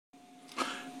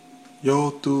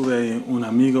Yo tuve un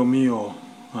amigo mío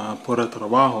por el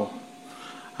trabajo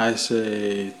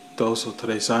hace 2 o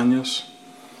 3 años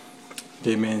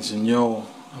que me enseñó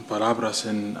palabras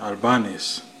en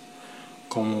albanes,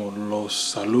 como los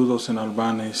saludos en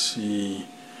albanes y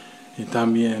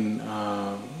también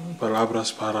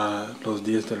palabras para los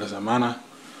días de la semana.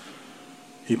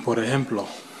 Y por ejemplo,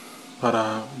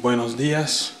 para buenos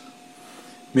días,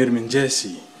 mir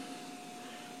minjesi,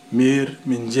 mir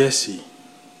minjesi,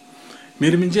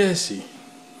 mir minjesi.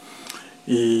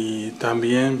 Y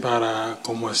también para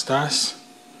 ¿cómo estás?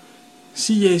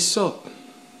 Siye sot,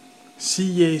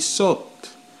 siye sot,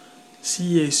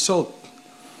 siye sot.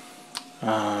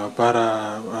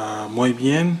 Para muy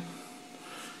bien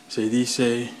se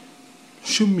dice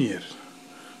shumir,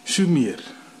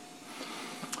 shumir.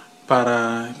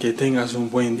 Para que tengas un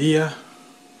buen día,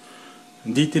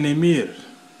 ditinemir,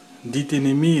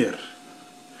 ditinemir,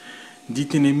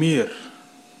 ditinemir.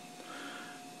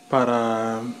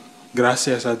 Para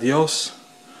gracias a Dios,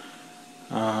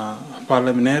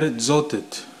 parlemeneret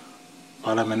zotet,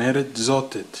 parlemeneret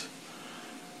zotet.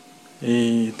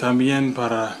 Y también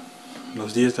para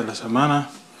los días de la semana,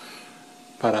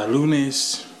 para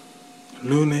lunes,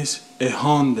 lunes,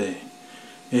 ehonde,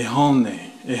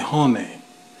 ehone, ehone,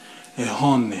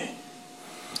 ehone.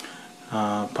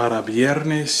 Para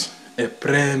viernes,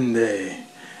 eprende,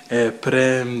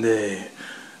 eprende.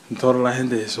 Toda la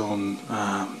gente son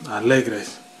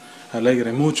alegres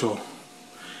mucho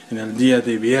en el día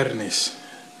de viernes.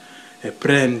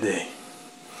 Eprende.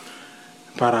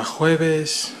 Para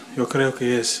jueves, yo creo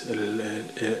que es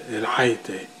el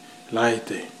aite.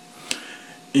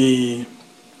 Y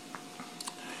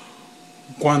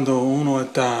cuando uno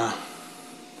está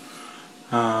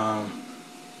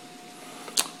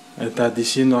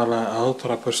diciendo a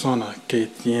otra persona que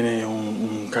tiene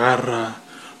un carro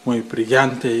muy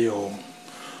brillante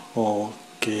o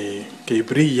que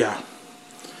brilla,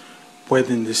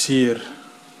 pueden decir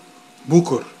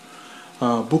bukur,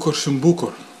 bukur shum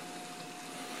bukur,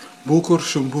 bukur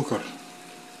shum bukur.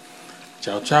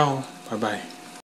 Chao, chao, bye bye.